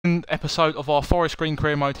Episode of our Forest Green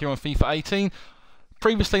career mode here on FIFA 18.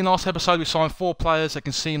 Previously, in last episode, we signed 4 players. You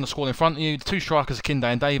can see in the squad in front of you. The 2 strikers are Kinde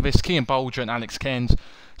and Davis, Kean Bolger and Alex Kens.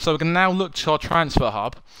 So we're going to now look to our transfer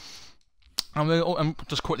hub. And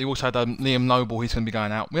just quickly, we also had Liam Noble, who's going to be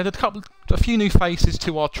going out. We had a few new faces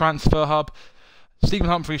to our transfer hub. Stephen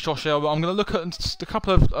Humphries, Josh Elba. I'm going to look at a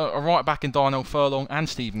couple of right back in Darnell Furlong and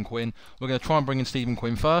Stephen Quinn. We're going to try and bring in Stephen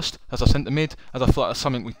Quinn first as a centre mid, as I feel like that's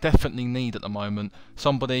something we definitely need at the moment.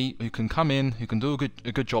 Somebody who can come in, who can do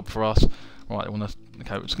a good job for us. Right, okay, we're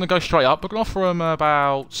just going to go straight up. We're going to offer him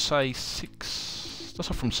about, say, let's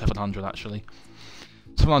offer him 700 actually.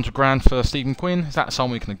 700 grand for Stephen Quinn. Is that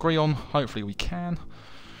something we can agree on? Hopefully we can.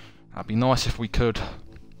 That'd be nice if we could.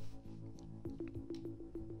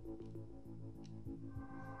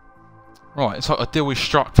 Right, so a deal is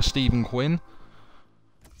struck for Stephen Quinn.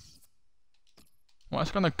 Right,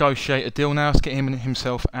 let's go negotiate a deal now. Let's get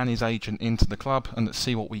himself and his agent into the club and let's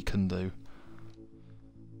see what we can do.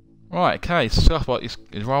 Right, okay, so stuff like his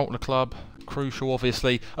role at the club, crucial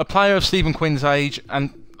obviously. A player of Stephen Quinn's age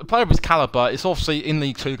and a player of his calibre is obviously in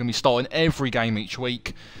League 2 going to be starting every game each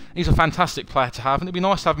week. He's a fantastic player to have and it'd be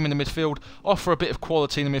nice to have him in the midfield, offer a bit of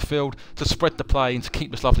quality in the midfield to spread the play and to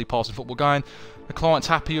keep this lovely passing football going. The client's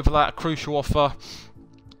happy with that, a crucial offer.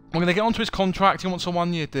 We're going to get onto his contract. He wants a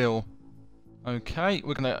 1-year deal. Okay,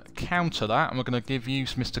 we're going to counter that and we're going to give you,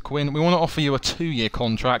 Mr. Quinn, we want to offer you a 2-year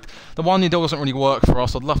contract. The 1-year deal doesn't really work for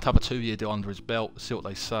us. I'd love to have a 2-year deal under his belt, see what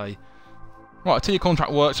they say. Right, a 2-year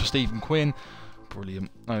contract works for Stephen Quinn.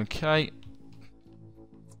 Brilliant. Okay.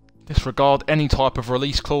 Disregard any type of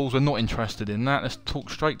release clause. We're not interested in that. Let's talk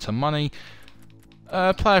straight to money.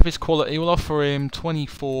 Player of his quality, we'll offer him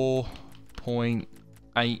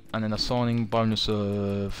 24.8 and then a signing bonus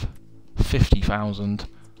of 50,000.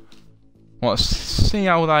 Well, let's see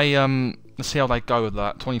how they go with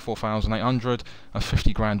that. 24,800 and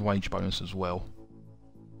 50 grand wage bonus as well.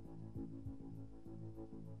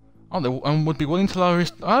 Oh, and would be willing to lower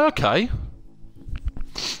his. Oh, okay.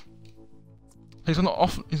 He's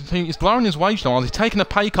lowering his wage now. He's taking a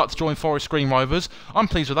pay cut to join Forest Green Rovers. I'm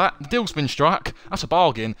pleased with that. The deal's been struck. That's a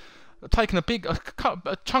bargain. Taking a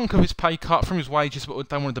chunk of his pay cut from his wages, but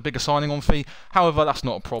they wanted a bigger signing on fee. However, that's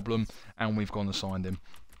not a problem, and we've gone and signed him.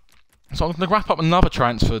 So I'm going to wrap up another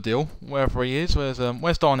transfer deal, wherever he is.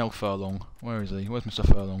 Where's Darnell Furlong? Where is he? Where's Mr.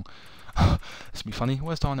 Furlong? This will be funny.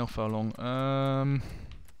 Where's Darnell Furlong?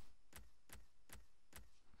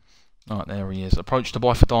 Right, there he is. Approach to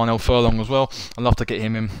buy for Darnell Furlong as well. I'd love to get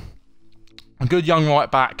him in. A good young right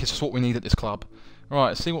back is just what we need at this club. Right,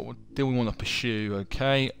 let's see what deal we want to pursue.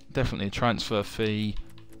 Okay, definitely a transfer fee.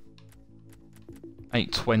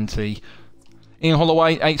 820. Ian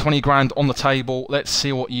Holloway, 820 grand on the table. Let's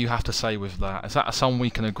see what you have to say with that. Is that a sum we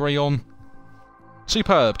can agree on?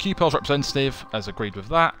 Superb. QPL's representative has agreed with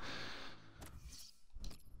that.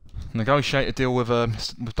 Negotiate a deal with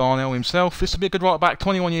Darnell himself. This will be a good right back,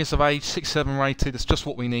 21 years of age, 6'7" rated. It's just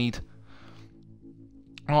what we need.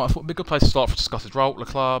 Right, I thought it would be a good place to start to discuss his role at the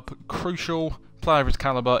club. Crucial. Player of his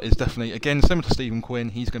calibre is definitely, again, similar to Stephen Quinn.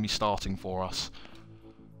 He's going to be starting for us.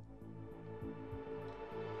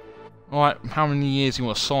 Right, how many years do you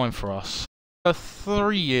want to sign for us? A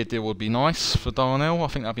 3-year deal would be nice for Darnell. I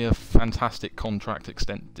think that'd be a fantastic contract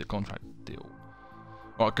deal.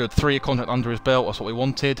 Right, good. 3-year contract under his belt. That's what we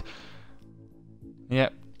wanted.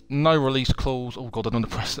 Yep. No release clause. Oh god, I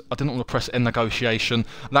didn't want to press end negotiation.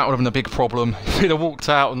 That would have been a big problem. If he'd have walked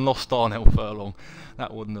out and lost Darnell Furlong,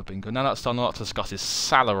 that wouldn't have been good. Now that's done, I'd like to discuss his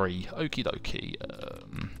salary. Okie dokie.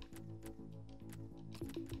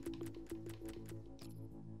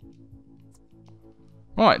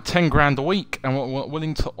 Right, 10 grand a week, and we're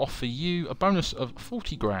willing to offer you a bonus of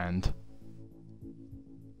 40 grand.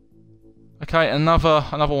 Okay, another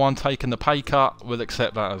one taking the pay cut. We'll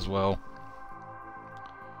accept that as well.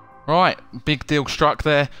 Right, big deal struck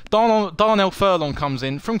there. Darnell Furlong comes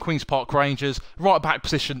in from Queen's Park Rangers. Right back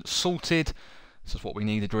position sorted. This is what we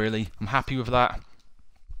needed really. I'm happy with that.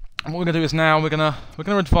 And what we're going to do is now we're going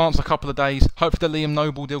to advance a couple of days. Hopefully the Liam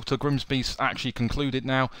Noble deal to Grimsby's actually concluded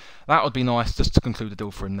now. That would be nice just to conclude the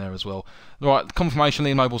deal for him there as well. Right, confirmation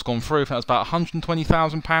Liam Noble's gone through. I think that was about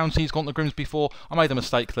 £120,000 he's gone to Grimsby for. I made a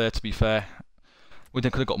mistake there, to be fair. We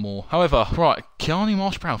could have got more. However, right, Keanu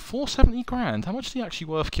Marsh-Brown, 470 grand. How much is he actually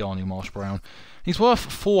worth, Keanu Marsh-Brown? He's worth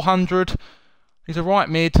 400. He's a right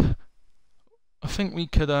mid. I think we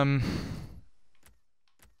could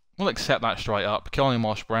we'll accept that straight up. Keanu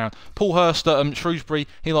Marsh-Brown. Paul Hurst at Shrewsbury.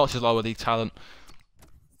 He likes his lower league talent.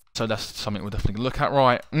 So that's something we're definitely going to look at.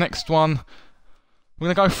 Right, next one.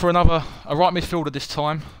 We're going to go for a right midfielder this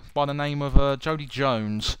time by the name of Jody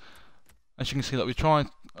Jones. As you can see, that we're trying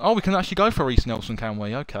Oh, we can actually go for Reece Nelson, can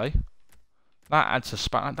we? Okay. That adds a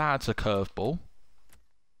curveball.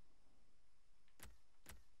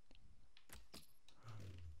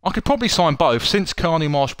 I could probably sign both. Since Keanu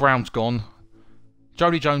Marsh-Brown's gone,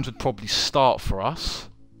 Jody Jones would probably start for us.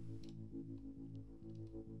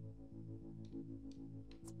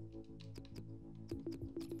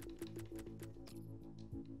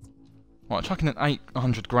 Right, chucking an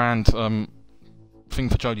 800 grand thing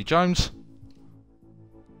for Jody Jones.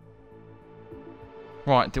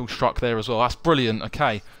 Right, deal struck there as well. That's brilliant.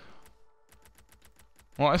 Okay.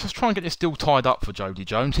 Right, let's just try and get this deal tied up for Jody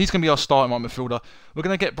Jones. He's going to be our starting right midfielder. We're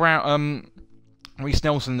going to get Reece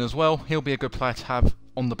Nelson as well. He'll be a good player to have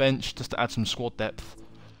on the bench just to add some squad depth.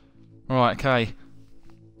 Right, okay.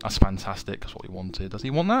 That's fantastic. That's what he wanted. Does he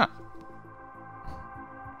want that?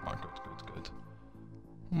 Right, good.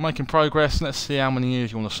 Making progress. Let's see how many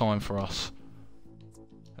years you want to sign for us.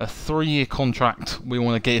 A 3-year contract we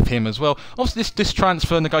want to give him as well. Obviously, this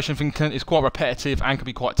transfer negotiation thing is quite repetitive and can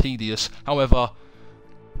be quite tedious. However,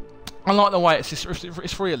 I like the way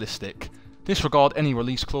it's realistic. Disregard any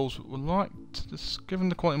release clause. Would like to just given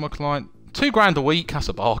the quality of my client. £2 a week. That's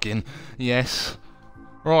a bargain. Yes.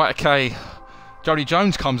 Right. Okay. Jody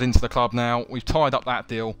Jones comes into the club now. We've tied up that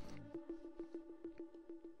deal.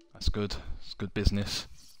 That's good. It's good business.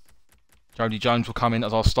 Jody Jones will come in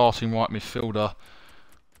as our starting right midfielder.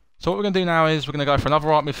 So what we're going to do now is we're going to go for another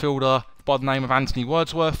right midfielder by the name of Anthony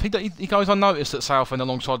Wordsworth. He goes unnoticed at Southend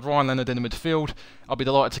alongside Ryan Leonard in the midfield. I'll be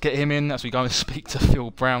delighted to get him in as we go and speak to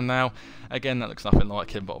Phil Brown now. Again, that looks nothing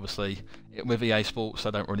like him, but obviously with EA Sports,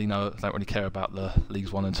 they don't really care about the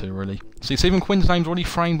Leagues 1 and 2 really. See, Stephen Quinn's name's already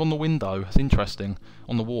framed on the window. It's interesting.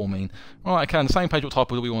 On the wall, I mean. Right, okay, on the same page, what type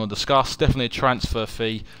do we want to discuss? Definitely a transfer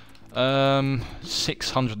fee.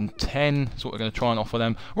 610 is what we're going to try and offer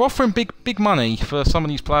them. We're offering big money for some of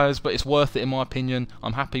these players, but it's worth it in my opinion.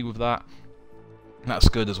 I'm happy with that. That's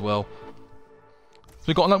good as well. So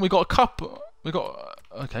we got a couple.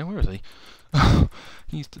 Okay, where is he?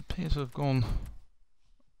 He appears to have gone.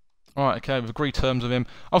 Alright, okay, we've agreed terms with him.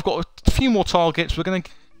 I've got a few more targets. We're going to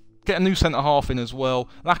get a new centre half in as well.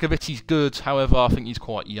 Lakovic's good, however, I think he's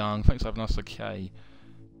quite young. Thanks for having us. Okay.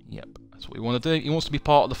 Yep. That's what we want to do. He wants to be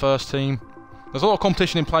part of the first team. There's a lot of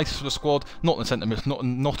competition in places for the squad, not in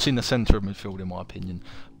the centre of midfield, in my opinion.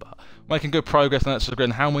 But making good progress. And let's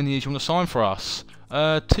again, how many years you want to sign for us?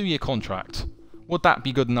 2-year contract. Would that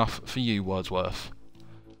be good enough for you, Wordsworth?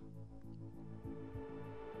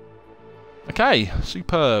 Okay,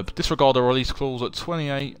 superb. Disregard a release clause at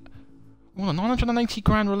 28. Well, a 980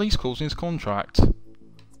 grand release clause in his contract.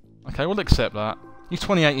 Okay, we'll accept that. He's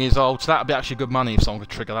 28 years old, so that'd be actually good money if someone could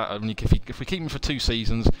trigger that. If we keep him for 2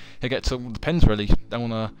 seasons, he'll get to. Depends really. Don't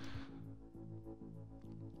wanna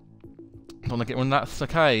get one. That's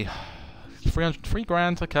okay. 3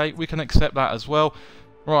 grand. Okay, we can accept that as well.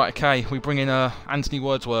 Right. Okay, we bring in Anthony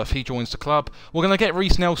Wordsworth. He joins the club. We're gonna get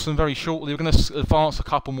Reece Nelson very shortly. We're gonna advance a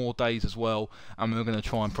couple more days as well, and we're gonna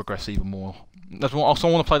try and progress even more. I also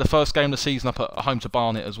want to play the first game of the season up at home to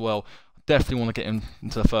Barnet as well. Definitely want to get him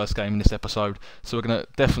into the first game in this episode, so we're going to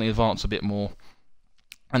definitely advance a bit more,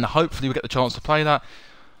 and hopefully we get the chance to play that.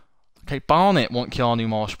 Okay, Barnet want Keanu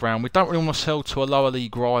Marsh-Brown. We don't really want to sell to a lower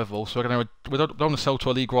league rival, so we don't want to sell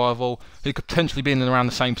to a league rival who could potentially be in and around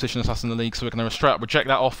the same position as us in the league. So we're going to straight up reject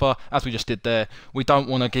that offer, as we just did there. We don't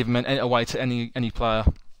want to give him away to any player,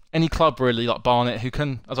 any club really, like Barnet, who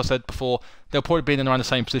can, as I said before, they'll probably be in and around the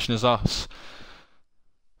same position as us.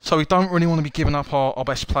 So we don't really want to be giving up our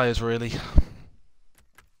best players, really.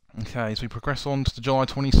 Okay, as we progress on to the July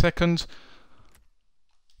 22nd,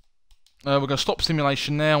 we're going to stop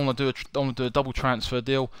simulation now. I want to do a double transfer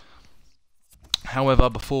deal. However,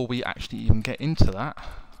 before we actually even get into that,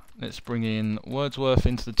 let's bring in Wordsworth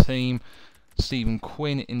into the team, Stephen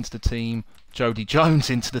Quinn into the team, Jody Jones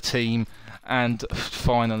into the team, and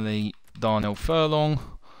finally Darnell Furlong.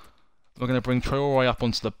 We're going to bring Traore up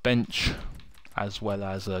onto the bench, as well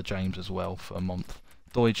as James as well for a month.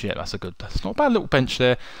 Deutsch, yeah, that's not a bad little bench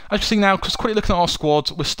there. As you see now, just quickly looking at our squads,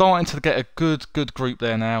 we're starting to get a good group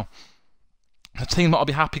there now. A team that I'll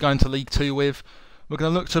be happy going to League 2 with. We're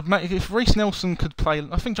going to look to make, if Reece Nelson could play,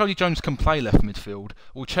 I think Jody Jones can play left midfield.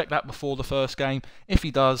 We'll check that before the first game. If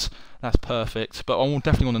he does, that's perfect. But I will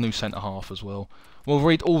definitely want a new centre half as well. We'll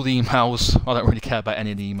read all the emails. I don't really care about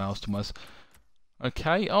any of the emails to us.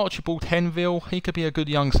 Okay, Archibald Henville, he could be a good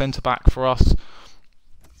young centre-back for us.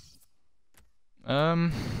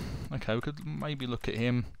 Okay, we could maybe look at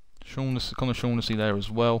him. Connor Shaughnessy there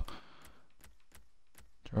as well.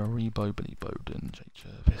 Jaribo, Billy Bowden, Jake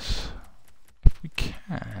Jervis. If we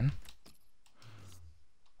can...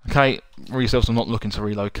 Okay, Reece Nelson not looking to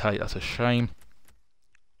relocate, that's a shame.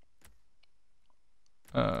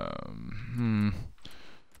 Okay,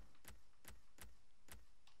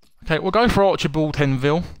 we'll go for Archibald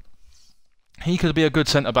Henville. He could be a good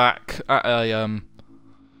centre back at a.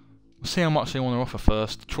 We'll see how much they want to offer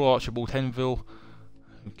first. Troy Archibald Henville.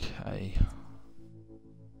 Okay.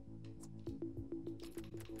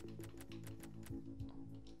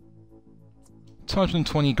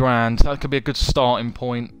 £220,000. That could be a good starting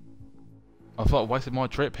point. I thought I wasted my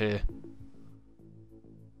trip here.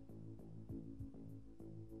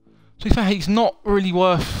 To be fair, he's not really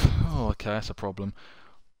worth. Oh, okay, that's a problem.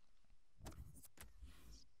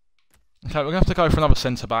 Okay, we're going to have to go for another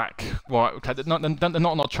centre back. Right, okay, they're not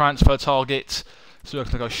on our transfer target, so we're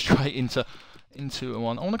going to go straight into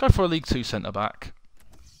one. I want to go for a League 2 centre back.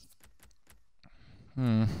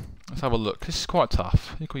 Let's have a look. This is quite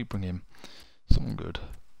tough. Who can we bring in? Someone good.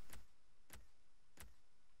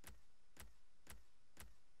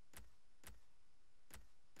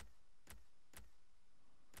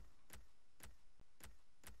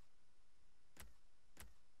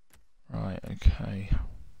 Right, okay.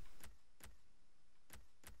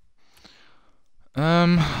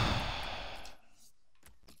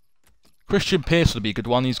 Christian Pearce would be a good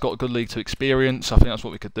one. He's got a good League 2 experience. I think that's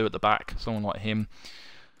what we could do at the back. Someone like him.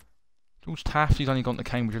 George Taft, he's only gone to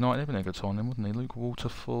Cambridge United. They've been a good time then, wouldn't he? Luke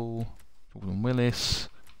Waterfall, Jordan Willis.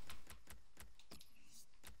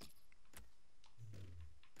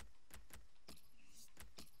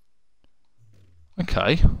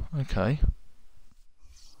 Okay, okay.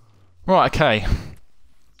 Right, okay.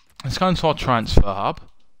 Let's go into our transfer hub.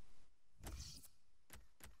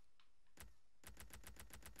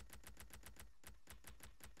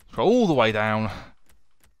 Go all the way down.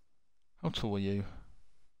 How tall are you?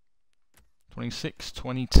 26,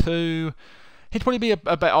 22. He'd probably be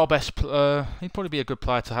our best. He'd probably be a good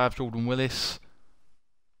player to have, Jordan Willis.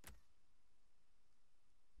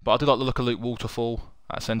 But I do like the look of Luke Waterfall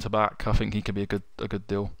at centre back. I think he could be a good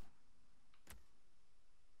deal.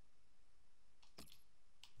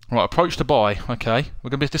 Right, approach to buy. Okay,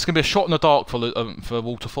 this is gonna be a shot in the dark for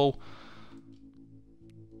Waterfall.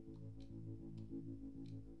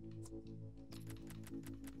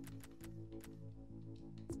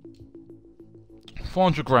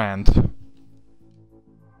 £400,000.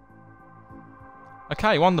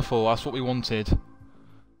 Okay, wonderful. That's what we wanted.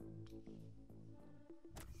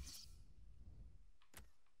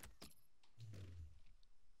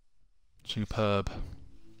 Superb.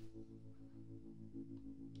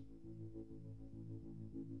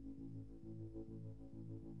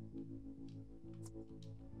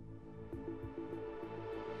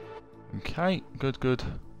 Okay, good.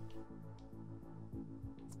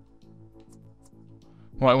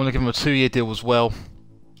 Right, I want to give him a 2-year deal as well.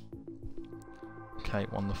 Okay,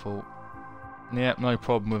 wonderful. Yeah, no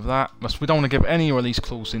problem with that. We don't want to give any release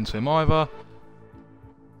clause into him either.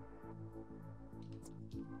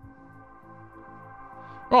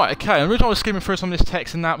 Right, okay. And I was skimming through some of this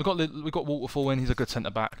text and that. We got Waterfall in. He's a good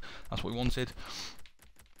centre back. That's what we wanted.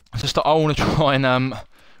 It's just that I want to try and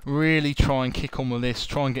really try and kick on with this.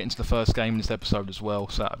 Try and get into the first game in this episode as well.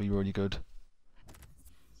 So that'd be really good.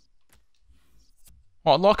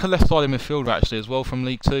 Right, I'd like a left-sided midfielder actually as well from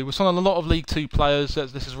League 2. We're signing a lot of League 2 players.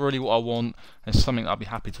 This is really what I want. It's something that I'd be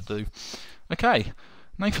happy to do. Okay,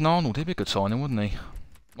 Nathan Arnold, he'd be a good signing, wouldn't he?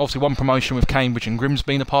 Obviously one promotion with Cambridge and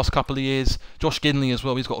Grimsby in the past couple of years. Josh Ginley as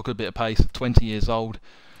well, he's got a good bit of pace, 20 years old.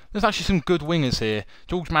 There's actually some good wingers here.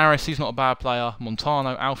 George Maris, he's not a bad player.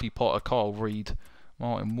 Montano, Alfie Potter, Carl Reed,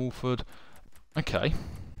 Martin Wolford. Okay.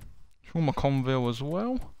 Sean McConville as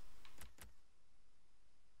well.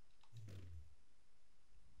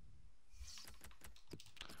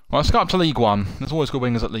 Right, let's go up to League 1. There's always good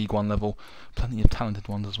wingers at League 1 level. Plenty of talented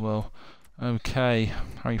ones as well. Okay,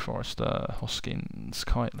 Harry Forrester, Hoskins,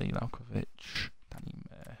 Kitely, Lalkovic, Danny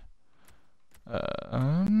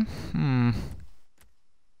Mayer.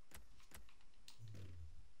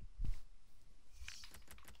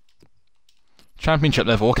 Championship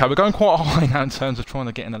level. Okay, we're going quite high now in terms of trying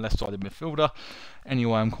to get in a left-sided midfielder.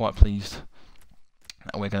 Anyway, I'm quite pleased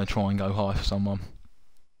that we're going to try and go high for someone.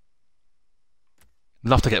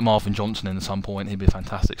 Love to get Marvin Johnson in at some point. He'd be a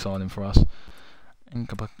fantastic signing for us.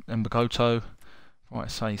 Mbagoto, right,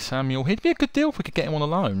 say Samuel. He'd be a good deal if we could get him on a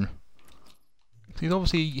loan. He's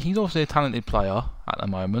obviously a talented player at the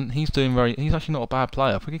moment. He's actually not a bad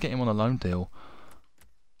player. If we could get him on a loan deal.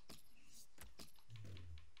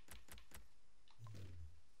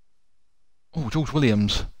 Oh, George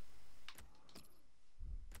Williams.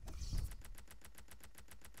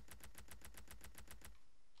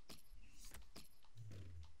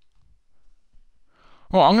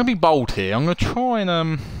 Right, I'm going to be bold here. I'm going to try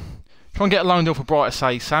and get a loan deal for Brighter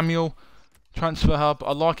Say Samuel. Transfer hub,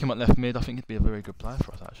 I like him at left mid. I think he'd be a very good player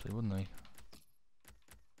for us actually, wouldn't he?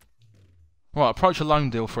 Right, approach a loan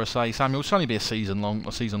deal for us, say Samuel. It'll only be a season long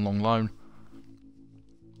loan.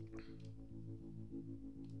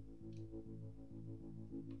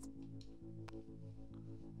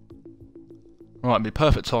 Right, it'd be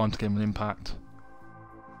perfect time to give him an impact.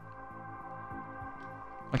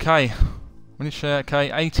 Okay, we need to share.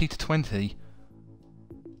 Okay, 80 to 20.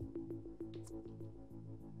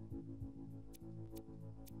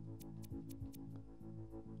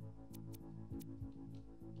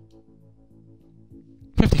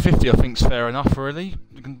 $50-50 I think is fair enough, really.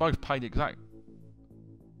 We can both pay the exact...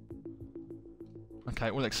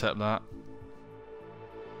 Okay, we'll accept that.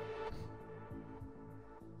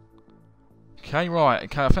 Okay, right.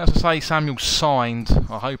 Okay, I think that's to say Samuel's signed.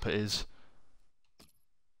 I hope it is.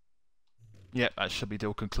 Yep, that should be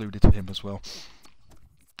deal concluded to him as well.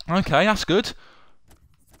 Okay, that's good.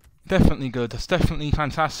 Definitely good. That's definitely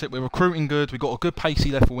fantastic. We're recruiting good. We've got a good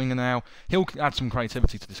pacey left winger now. He'll add some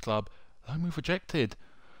creativity to this club. Loan move rejected.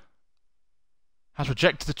 Has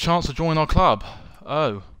rejected the chance to join our club.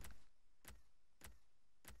 Oh.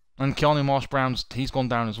 And Keanu Marsh-Brown's, he's gone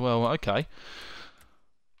down as well. Okay.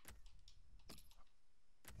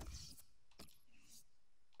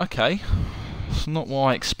 Okay. It's not what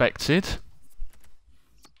I expected.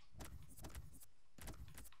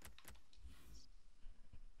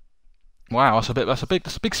 Wow, that's a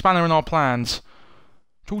big spanner in our plans.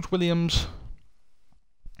 George Williams,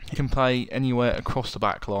 he can play anywhere across the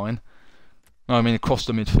back line. No, I mean across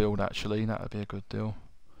the midfield actually. That would be a good deal.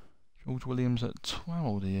 George Williams at 12. How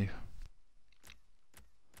old are you?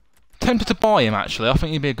 Tempted to buy him actually. I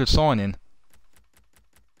think he'd be a good signing.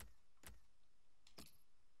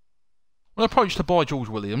 Well, approach to buy George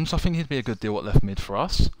Williams. I think he'd be a good deal at left mid for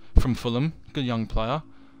us from Fulham. Good young player.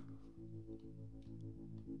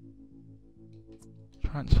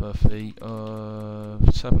 Transfer fee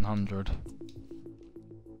of 700.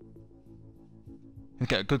 He'll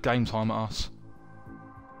get a good game time at us.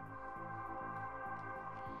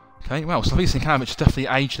 Okay, well, Slavica Kanovic has definitely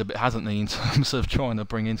aged a bit, hasn't he, in terms of trying to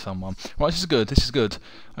bring in someone. Right, this is good, this is good.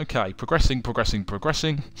 Okay, progressing.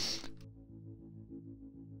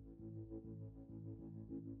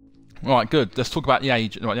 Right, good. Let's talk about the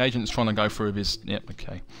agent. Right, the agent's trying to go through with his... Yep,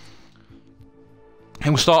 okay. He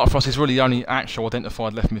will start for us. He's really the only actual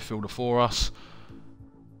identified left midfielder for us.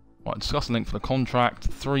 Right, discuss the length for the contract.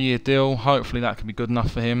 3-year deal. Hopefully that can be good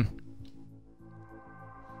enough for him.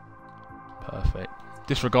 Perfect.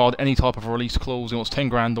 Disregard any type of release clause. He wants 10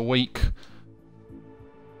 grand a week.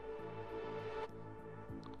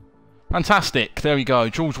 Fantastic. There we go.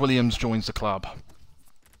 George Williams joins the club.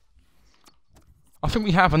 I think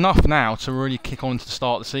we have enough now to really kick on to the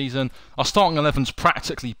start of the season. Our starting 11's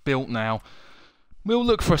practically built now. We'll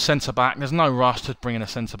look for a centre-back. There's no rush to bring in a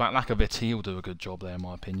centre-back. Lacovitz, he'll do a good job there, in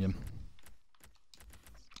my opinion.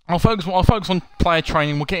 I'll focus on player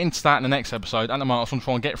training. We'll get into that in the next episode. At the moment, I just want to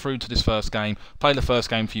try and get through to this first game, play the first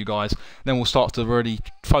game for you guys. Then we'll start to really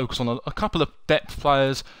focus on a couple of depth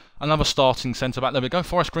players, another starting centre-back. There we go.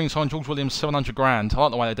 Forest Green sign George Williams, 700 grand. I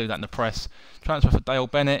like the way they do that in the press. Transfer for Dale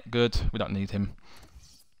Bennett. Good. We don't need him.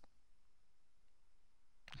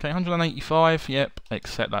 Okay, 185. Yep,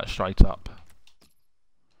 accept that straight up.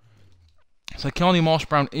 So Keanu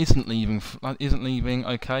Marsh-Brown isn't leaving.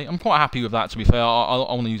 Okay, I'm quite happy with that. To be fair, I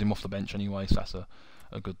want to use him off the bench anyway, so that's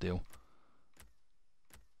a good deal.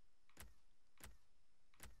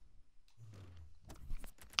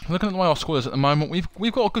 Looking at the way our squad is at the moment,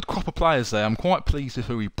 we've got a good crop of players there. I'm quite pleased with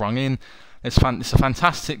who we've brung in. It's a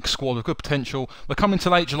fantastic squad with good potential. We're coming to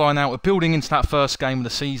late July now. We're building into that first game of the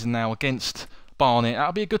season now against Barnet.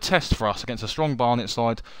 That'll be a good test for us against a strong Barnet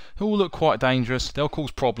side who will look quite dangerous. They'll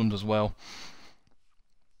cause problems as well.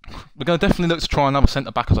 We're going to definitely look to try another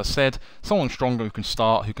centre-back, as I said. Someone stronger who can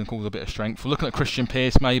start, who can cause a bit of strength. We're looking at Christian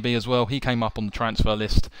Pearce maybe as well. He came up on the transfer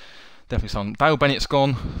list. Definitely someone. Dale Bennett's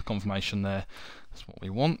gone. Confirmation there. That's what we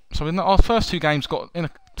want. So in our first two games, I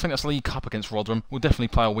think that's League Cup against Rotherham. We'll definitely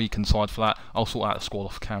play a weekend side for that. I'll sort out the squad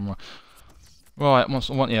off camera. Right,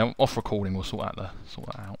 yeah, off recording we'll sort that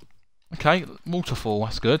out. Okay, Waterfall,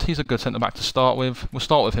 that's good. He's a good centre-back to start with. We'll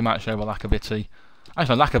start with him actually over Lacovitz.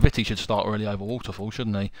 Actually, Lacovitz should start really over Waterfall,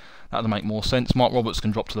 shouldn't he? That'd make more sense. Mark Roberts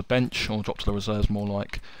can drop to the bench, or drop to the reserves more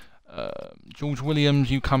like. George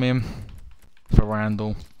Williams, you come in for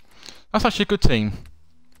Randall. That's actually a good team.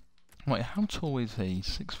 Wait, how tall is he?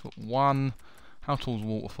 6'1". How tall is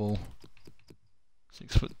Waterfall?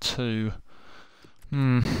 6'2".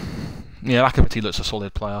 Yeah, Lacovitz looks a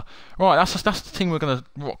solid player. Right, that's the team we're going to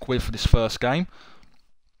rock with for this first game.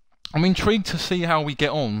 I'm intrigued to see how we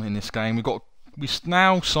get on in this game. We've got We've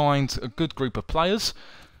now signed a good group of players.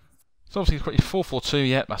 So obviously pretty 4-4-2,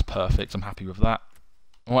 yeah, that's perfect. I'm happy with that.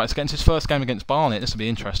 Alright, let's get into his first game against Barnet. This will be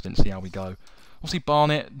interesting to see how we go. Obviously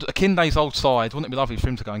Barnet, Akinde's old side. Wouldn't it be lovely for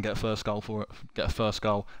him to go and get a first goal for it? Get a first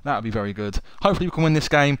goal. That would be very good. Hopefully we can win this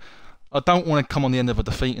game. I don't want to come on the end of a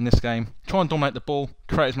defeat in this game. Try and dominate the ball,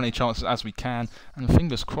 create as many chances as we can, and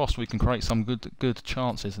fingers crossed we can create some good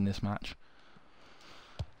chances in this match.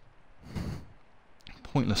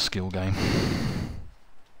 Pointless skill game.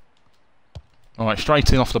 Alright,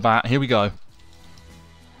 straight in off the bat. Here we go.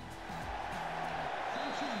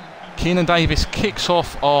 Keenan Davis kicks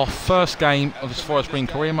off our first game of his Forest Green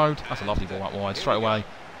career mode. That's a lovely ball out wide, straight away.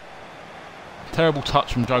 Terrible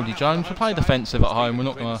touch from Jody Jones. We'll play defensive at home. We're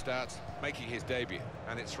not going to... Making his debut,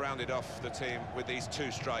 and it's rounded off the team with these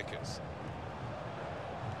two strikers.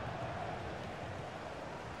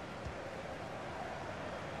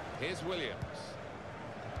 Here's Williams.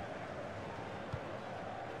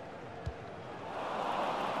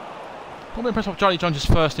 I'm impressed with Jody Jones'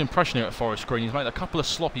 first impression here at Forest Green. He's made a couple of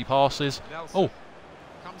sloppy passes. Nelson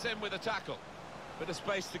comes in with a tackle. Bit of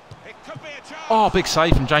space to... It could be a chance. Oh, big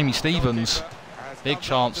save from Jamie Stevens. Big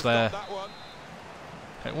chance there.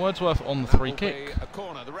 Okay, Wordsworth on the free kick.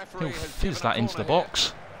 He'll fizz that into the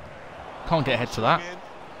box. Can't get ahead to that.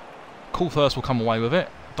 Coulthurst will come away with it.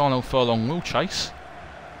 Darnell Furlong will chase.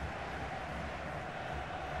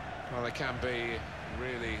 Well, they can be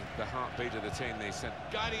really the heartbeat of the team, these sent.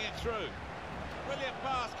 Guiding it through. Brilliant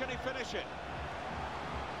pass, can he finish it?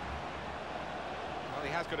 Well,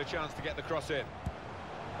 he has got a chance to get the cross in.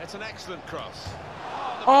 It's an excellent cross.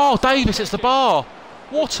 Oh, Davis, it's the bar.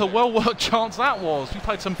 What a well-worked chance that was. We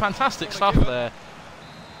played some fantastic stuff there.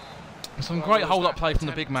 Some great hold-up play from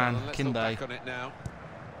the big man, Kinde.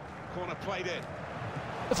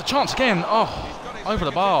 There's a chance again. Oh, over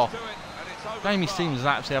the bar. Jamie Stevens is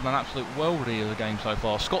actually having an absolute worldie of the game so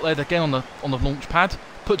far. Scott led again on the launch pad.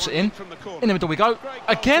 Puts it in. In the middle we go.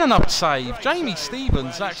 Again another save. Jamie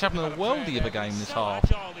Stevens is actually having a worldie of a game this half.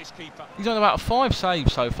 He's done about 5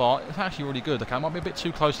 saves so far. It's actually really good. Okay, might be a bit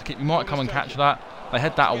too close to keep. We might come and catch that. They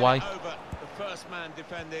head that away. The first man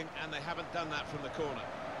defending, and they haven't done that from the corner.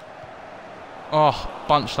 Oh,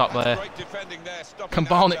 bunched up there. Can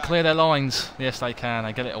Barnet clear their lines? Yes, they can.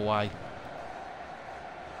 They get it away.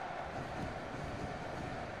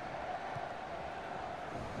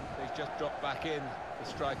 He's just dropped back in, the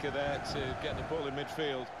striker there, to get the ball in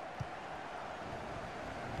midfield.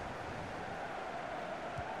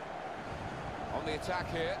 On the attack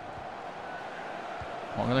here.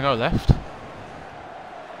 I'm going to go left.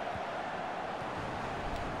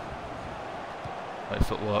 Great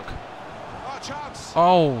footwork. Oh, chance.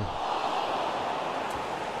 Oh.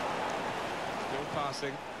 Still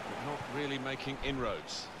passing, but not really making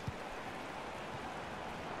inroads.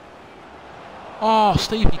 Oh,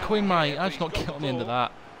 Stevie Quinn, mate. How'd you not get on the end of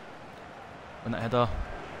that? And that header.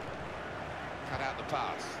 Cut out the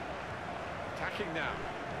pass. Attacking now.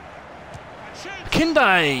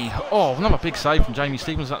 Kinde! Oh, another big save from Jamie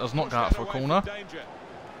Stevens. That does not go out for a corner.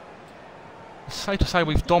 It's safe to say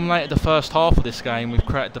we've dominated the first half of this game. We've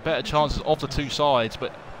created the better chances of the two sides,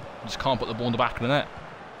 but we just can't put the ball in the back of the net.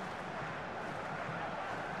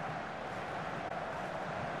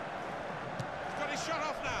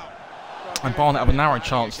 And Barnet have a narrow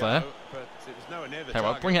chance there. Okay,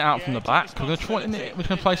 well, bring it out from the back. We're going to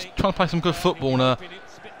try and play some good football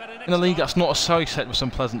in a league that's not so set with some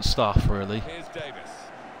pleasant stuff, really.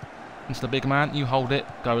 Into the big man, you hold it,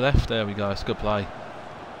 go left. There we go. It's a good play.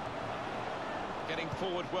 Getting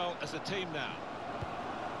forward well as a team now.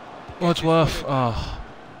 Wordsworth. Oh.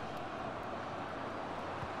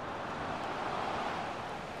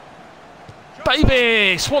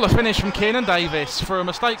 Davis! What a finish from Keenan Davis. For a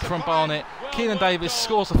mistake from Barnet, Keenan Davis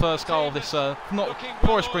scores the first goal of this not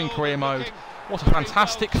Forest Green career mode. What a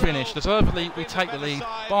fantastic finish. Deservedly, we take the lead.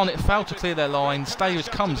 Barnet failed to clear their lines. Davis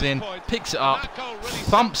comes in, picks it up,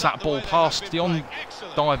 thumps that ball past the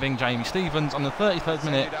on-diving Jamie Stevens. On the 33rd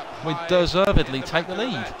minute, we deservedly take the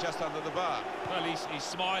lead. Well, he's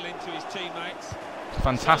smiling to his teammates.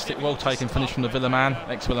 Fantastic, well-taken finish from the Villa man,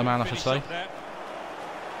 ex-Villa man, I should say.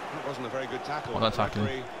 It wasn't a very good tackle. Well, tackling.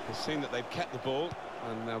 They've seen that they've kept the ball,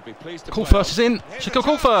 and they'll be pleased to. Coulthurst is in. Should go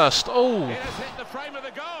Coulthurst. Oh,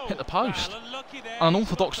 hit the post. An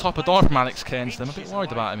unorthodox type of dive from Alex Cairns. I'm a bit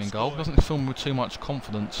worried about him in goal. He doesn't film with too much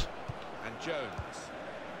confidence. And Jones.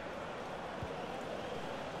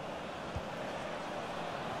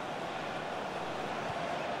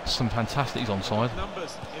 Some fantastic. He's onside.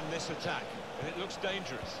 Numbers in this attack, and it looks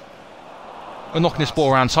dangerous. We're knocking this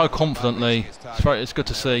ball around so confidently. It's good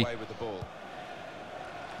to see.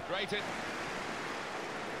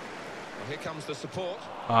 Well, here comes the support.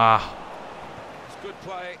 Ah. It's good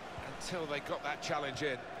play until they got that challenge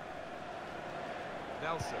in.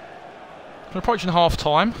 Nelson. We're approaching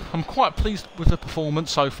half-time. I'm quite pleased with the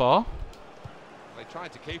performance so far. They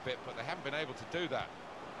tried to keep it, but they haven't been able to do that.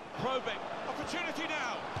 Probing. Opportunity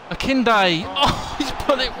now. Akinde. Oh, he's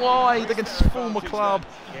put it wide against his former club.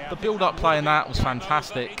 The build-up play in that was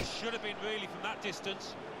fantastic. Should have been really from that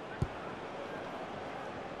distance.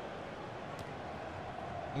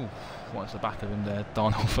 Ooh, what's the back of him there?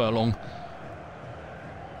 Darnell Furlong.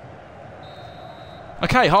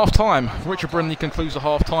 Okay, half-time. Richard Brindley concludes the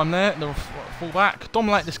half-time there. The full-back.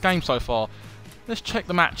 Dominate this game so far. Let's check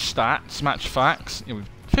the match stats, match facts.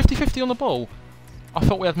 50-50 on the ball. I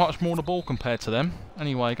thought we had much more on the ball compared to them.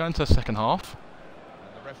 Anyway, going to the second half.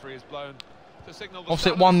 And the referee is blown to signal the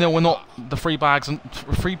Obviously at 1-0 we're not the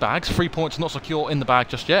 3 points not secure in the bag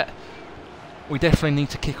just yet. We definitely need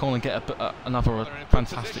to kick on and get another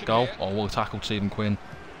fantastic goal. Oh, well tackled Stephen Quinn.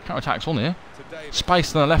 Counter-attack's on here.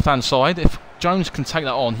 Space on the left-hand side. If Jones can take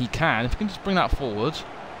that on, he can. If he can just bring that forward.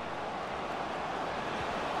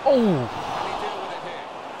 Oh!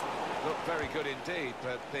 Looked very good indeed,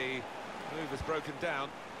 but the move has broken down.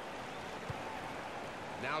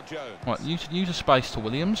 Now Jones. Right, use a space to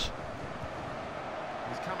Williams.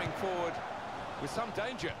 He's coming forward with some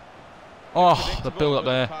danger. Oh, the build-up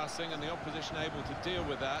there. Passing and the opposition able to deal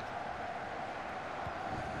with that.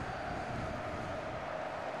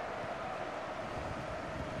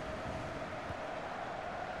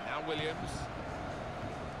 Now Williams.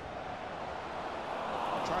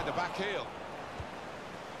 Tried the back heel.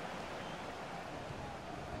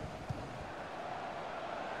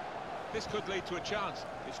 This could lead to a chance.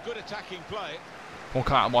 It's good attacking play.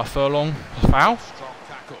 Walk out by Furlong. Foul. Strong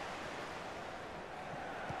tackle.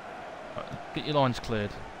 Right, get your lines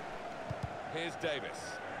cleared. Here's Davis.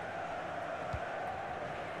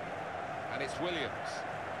 And it's Williams.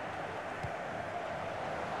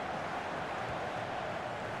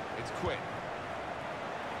 It's Quinn.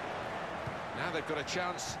 Now they've got a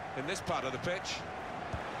chance in this part of the pitch.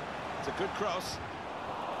 It's a good cross.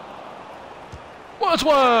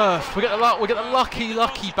 Wordsworth! We get the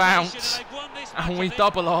lucky bounce, and we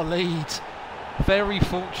double our lead. Very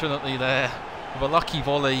fortunately there, with a lucky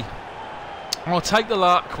volley. I'll take the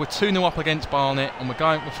luck. We're 2-0 up against Barnet, and we're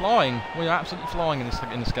flying. We're absolutely flying in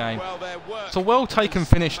this game. It's a well taken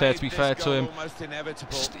finish there, to be fair to him.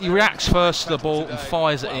 He reacts first to the ball and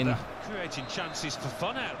fires it in. Creating chances for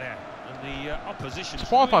fun out there, and the opposition.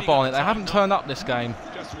 Surprised by Barnet, they haven't turned up this game.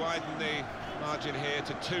 Just widen the margin here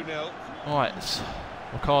to 2-0. Right, it's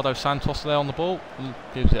Ricardo Santos there on the ball. He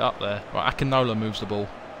gives it up there. Right, Akinola moves the ball.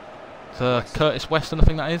 It's Curtis Weston, I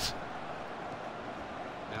think that is.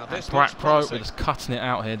 Now this Brack Pro, we're just cutting it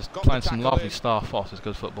out here, just playing some lovely stuff. Oh, this is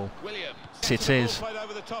good football. Williams. Yes, it is.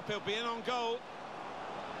 Over the top, he'll be in on goal.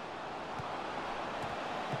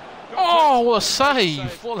 Oh, what a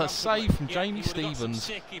save! What a save from Jamie Stevens.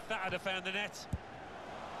 If that had found the net.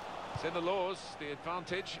 It's in the laws, the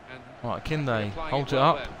advantage. And right, Akinde holds it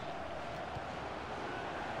up.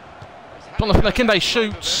 Akinde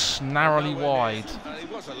shoots narrowly wide.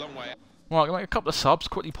 Right, make a couple of subs,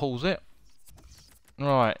 quickly pulls it.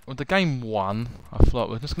 Right, with the game 1, I feel like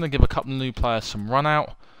we're just going to give a couple of new players some run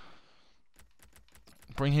out.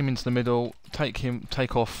 Bring him into the middle,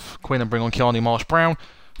 take off Quinn and bring on Keanu Marsh-Brown,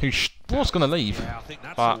 who was going to leave,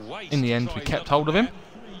 but in the end we kept hold of him.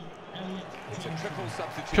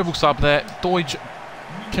 Triple sub there, Deutsch,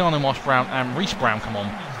 Keanu Marsh-Brown and Reece Brown come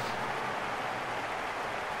on.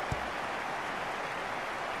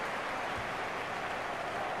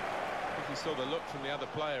 He saw the look from the other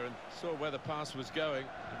player and saw where the pass was going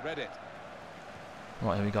and read it.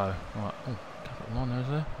 Right, here we go. Right, oh, couple of line there, is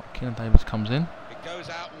there? Right, Keenan Davis comes in. It goes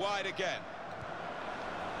out wide again.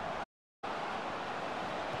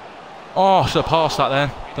 Oh, should have passed that then.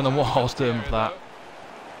 Don't know what I was doing with that.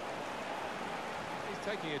 He's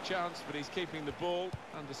taking a chance, but he's keeping the ball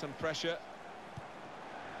under some pressure.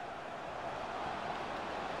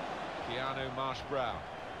 Keanu Marsh-Brown.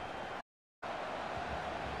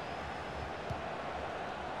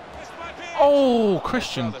 Oh,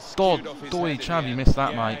 Christian Dodd, Deutsch, have you missed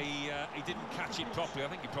that, mate? He didn't catch it properly. I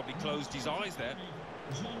think he probably closed his eyes there.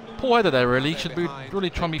 Poor header there, really. Should be really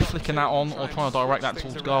trying to be flicking that on or trying to direct that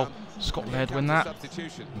towards goal. Scotland head win that. He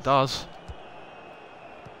does.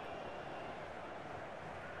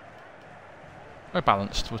 Very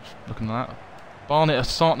balanced. We're looking at that. Barnet are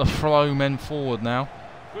starting to flow men forward now.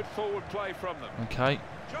 Good forward play from them. Okay.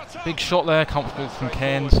 Big shot there, comfortable from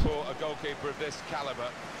Cairns. For a goalkeeper of this calibre.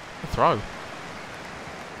 Throw. On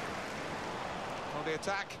the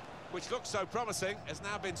attack, which looks so promising, has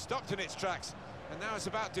now been stopped in its tracks. And now it's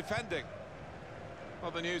about defending.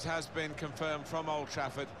 Well, the news has been confirmed from Old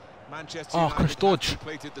Trafford. Manchester United Chris Dodge. have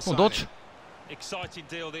completed the Come on, Dodge. signing. Exciting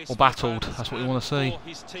deal this. Or battled, that's what we want to see.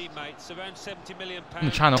 His teammates, around £70 million. In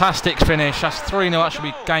the channel. Fantastic finish. That's 3-0. That should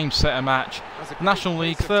be game, set, and match. National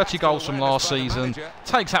League, 30 goals from last season.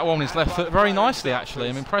 Takes that one on his left foot very nicely, actually.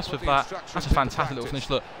 I'm impressed with that. That's a fantastic little finish.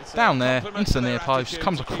 Look, down there, into the near post,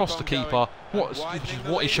 comes across the keeper.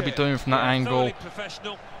 What he should be doing from that angle.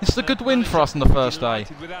 This is a good win for us on the first day.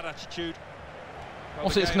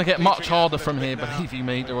 Obviously, it's going to get much harder from here, believe you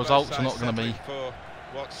me. The results are not going to be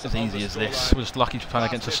as easy as this. We're just lucky to play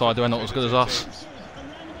against a side who are not as good as us.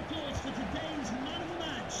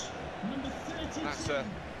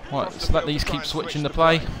 Right, so let these keep switching the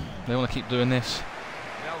play. They want to keep doing this.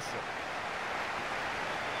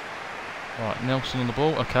 Right, Nelson on the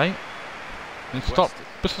ball. Okay. Stop.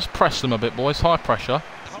 Just press them a bit, boys. High pressure.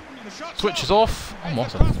 Switches off. Oh,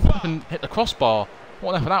 what a hit the crossbar.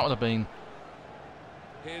 What on earth that would have been?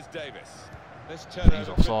 Here's Davis. This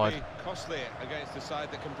turnover offside. could be costly against a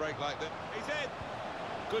side that can break like that. He's in.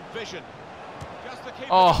 Good vision. Just the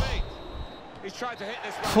keeper feet. He's tried to hit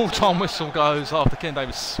this one. Full-time whistle goes after Ken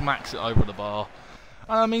Davis smacks it over the bar.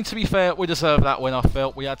 And I mean, to be fair, we deserved that win. I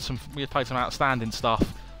felt we had played some outstanding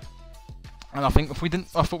stuff. And I think if we didn't,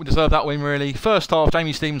 I thought we deserved that win really. First half,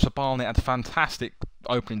 Jamie Stevens for Barnet had a fantastic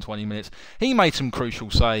opening 20 minutes. He made some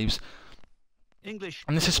crucial saves. And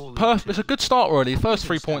this is perfect. It's a good start already. First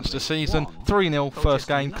 3 points of the season, 3-0 first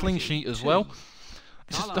game, clean sheet as well.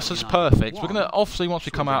 This is perfect. We're going to obviously, once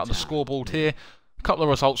we come out of the scoreboard here, a couple of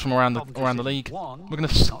results from around the league. We're going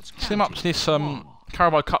to sim up to this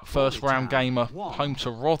Carabao Cup first round game home to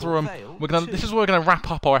Rotherham. This is where we're going to wrap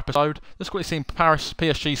up our episode. Let's quickly see Paris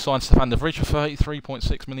PSG signed Stefan de Vrij for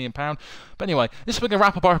 £33.6 million. But anyway, this is where we're going to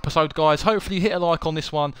wrap up our episode, guys. Hopefully you hit a like on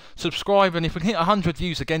this one, subscribe, and if we can hit 100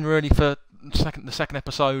 views again really for the second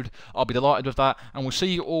episode, I'll be delighted with that. And we'll see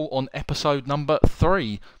you all on episode number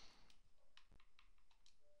 3.